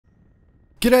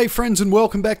G'day friends and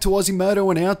welcome back to Aussie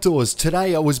Moto and Outdoors.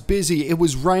 Today I was busy, it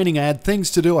was raining, I had things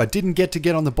to do, I didn't get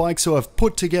on the bike, so I've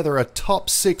put together a top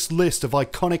 6 list of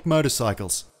iconic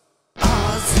motorcycles.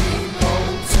 Aussie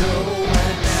Moto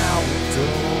and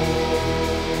Outdoors.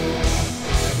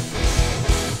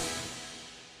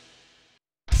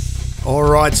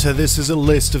 Alright, so this is a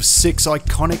list of 6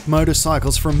 iconic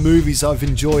motorcycles from movies I've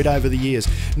enjoyed over the years.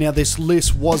 Now this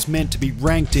list was meant to be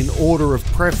ranked in order of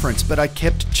preference, but I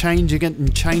kept changing it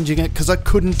because I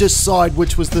couldn't decide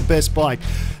which was the best bike.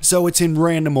 So it's in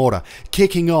random order,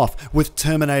 kicking off with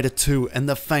Terminator 2 and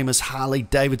the famous Harley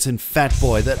Davidson Fat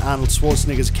Boy that Arnold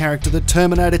Schwarzenegger's character, the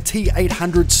Terminator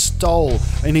T-800, stole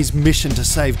in his mission to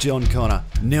save John Connor.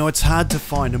 Now it's hard to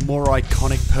find a more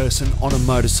iconic person on a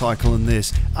motorcycle than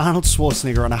this. Arnold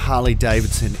Schwarzenegger on a Harley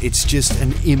Davidson, it's just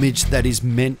an image that is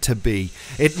meant to be.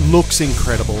 It looks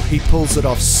incredible, he pulls it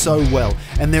off so well,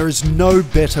 and there is no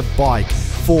better bike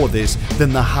for this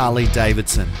than the Harley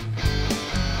Davidson.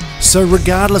 So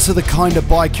regardless of the kind of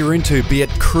bike you're into, be it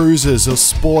cruisers or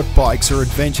sport bikes or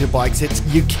adventure bikes,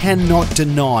 you cannot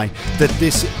deny that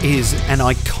this is an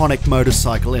iconic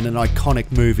motorcycle in an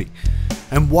iconic movie.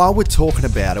 And while we're talking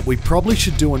about it, we probably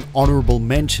should do an honourable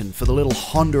mention for the little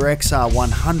Honda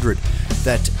XR100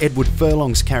 that Edward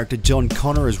Furlong's character John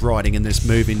Connor is riding in this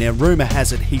movie. Now rumour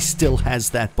has it he still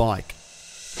has that bike.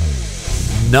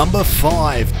 Number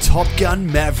 5, Top Gun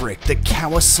Maverick, the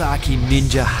Kawasaki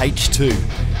Ninja H2.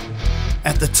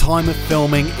 At the time of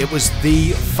filming, it was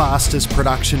the fastest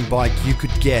production bike you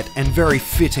could get, and very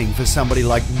fitting for somebody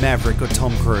like Maverick or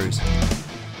Tom Cruise.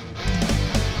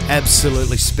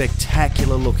 Absolutely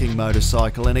spectacular looking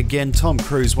motorcycle, and again Tom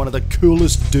Cruise, one of the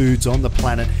coolest dudes on the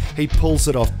planet, he pulls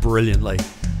it off brilliantly.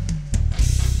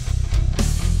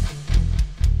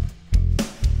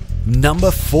 Number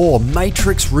 4,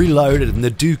 Matrix Reloaded and the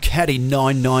Ducati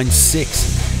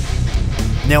 996.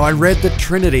 Now I read that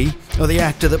Trinity, or the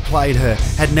actor that played her,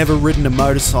 had never ridden a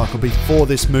motorcycle before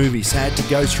this movie, so had to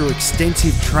go through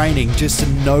extensive training just to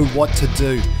know what to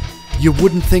do. You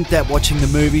wouldn't think that watching the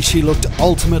movie. She looked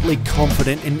ultimately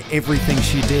confident in everything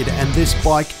she did, and this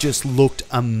bike just looked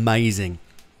amazing.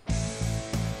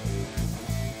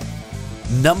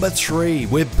 Number 3,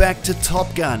 we're back to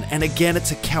Top Gun, and again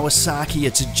it's a Kawasaki,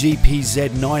 it's a GPZ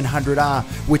 900R,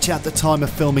 which at the time of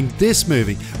filming this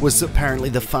movie was apparently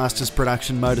the fastest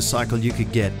production motorcycle you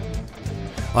could get.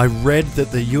 I read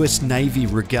that the US Navy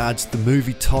regards the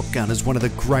movie Top Gun as one of the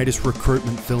greatest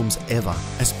recruitment films ever,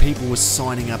 as people were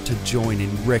signing up to join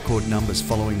in record numbers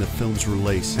following the film's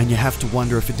release, and you have to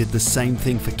wonder if it did the same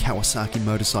thing for Kawasaki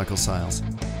motorcycle sales.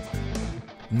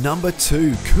 Number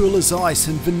 2, Cool as Ice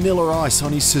and Vanilla Ice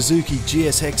on his Suzuki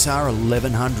GSX-R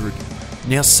 1100.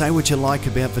 Now say what you like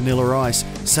about Vanilla Ice,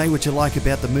 say what you like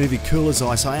about the movie Cool as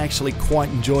Ice, I actually quite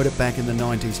enjoyed it back in the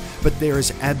 90s, but there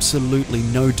is absolutely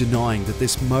no denying that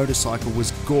this motorcycle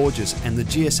was gorgeous, and the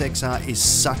GSX-R is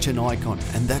such an icon,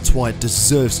 and that's why it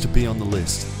deserves to be on the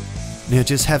list. Now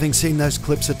just having seen those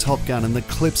clips of Top Gun and the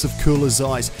clips of Cool as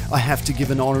Ice, I have to give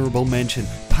an honourable mention,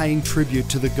 paying tribute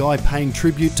to the guy paying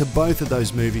tribute to both of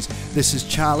those movies. This is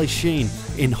Charlie Sheen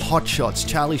in Hot Shots.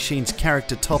 Charlie Sheen's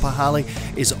character Topper Harley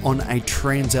is on a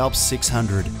Transalp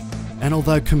 600. And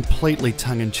although completely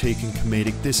tongue-in-cheek and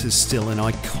comedic, this is still an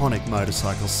iconic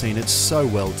motorcycle scene. It's so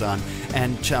well done,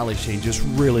 and Charlie Sheen just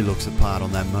really looks the part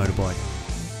on that motorbike.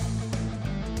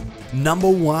 Number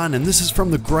 1, and this is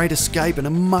from The Great Escape, and a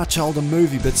much older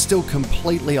movie but still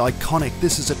completely iconic.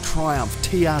 This is a Triumph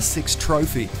TR6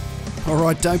 Trophy.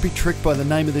 Alright, don't be tricked by the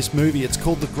name of this movie. It's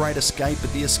called The Great Escape,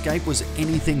 but the escape was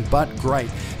anything but great.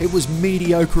 It was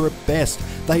mediocre at best.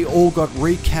 They all got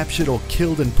recaptured or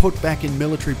killed and put back in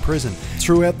military prison.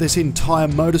 Throughout this entire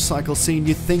motorcycle scene,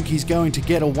 you think he's going to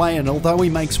get away, and although he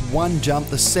makes one jump,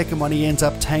 the second one he ends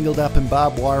up tangled up in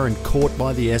barbed wire and caught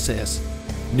by the SS.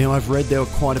 Now I've read there were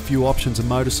quite a few options of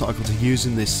motorcycle to use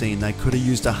in this scene. They could have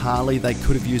used a Harley, they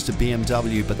could have used a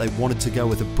BMW, but they wanted to go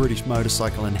with a British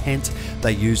motorcycle, and hence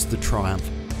they used the Triumph.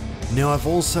 Now I've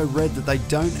also read that they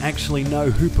don't actually know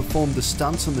who performed the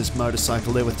stunts on this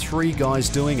motorcycle. There were 3 guys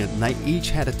doing it, and they each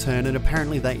had a turn, and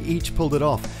apparently they each pulled it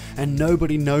off, and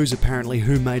nobody knows apparently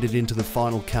who made it into the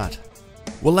final cut.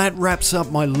 Well, that wraps up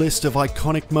my list of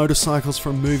iconic motorcycles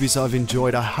from movies I've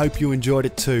enjoyed. I hope you enjoyed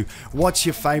it too. What's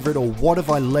your favourite, or what have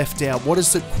I left out? What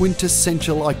is the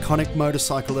quintessential iconic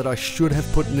motorcycle that I should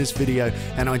have put in this video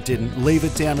and I didn't? Leave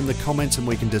it down in the comments and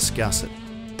we can discuss it.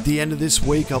 The end of this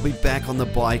week, I'll be back on the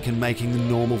bike and making the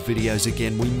normal videos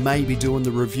again. We may be doing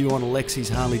the review on Alexi's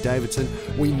Harley Davidson.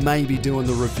 We may be doing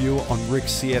the review on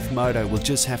Rick's CF Moto. We'll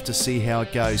just have to see how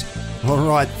it goes.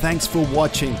 Alright, thanks for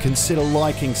watching. Consider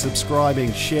liking,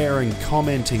 subscribing, sharing,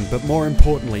 commenting, but more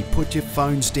importantly, put your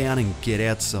phones down and get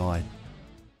outside.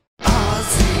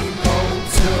 Aussie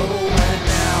Moto.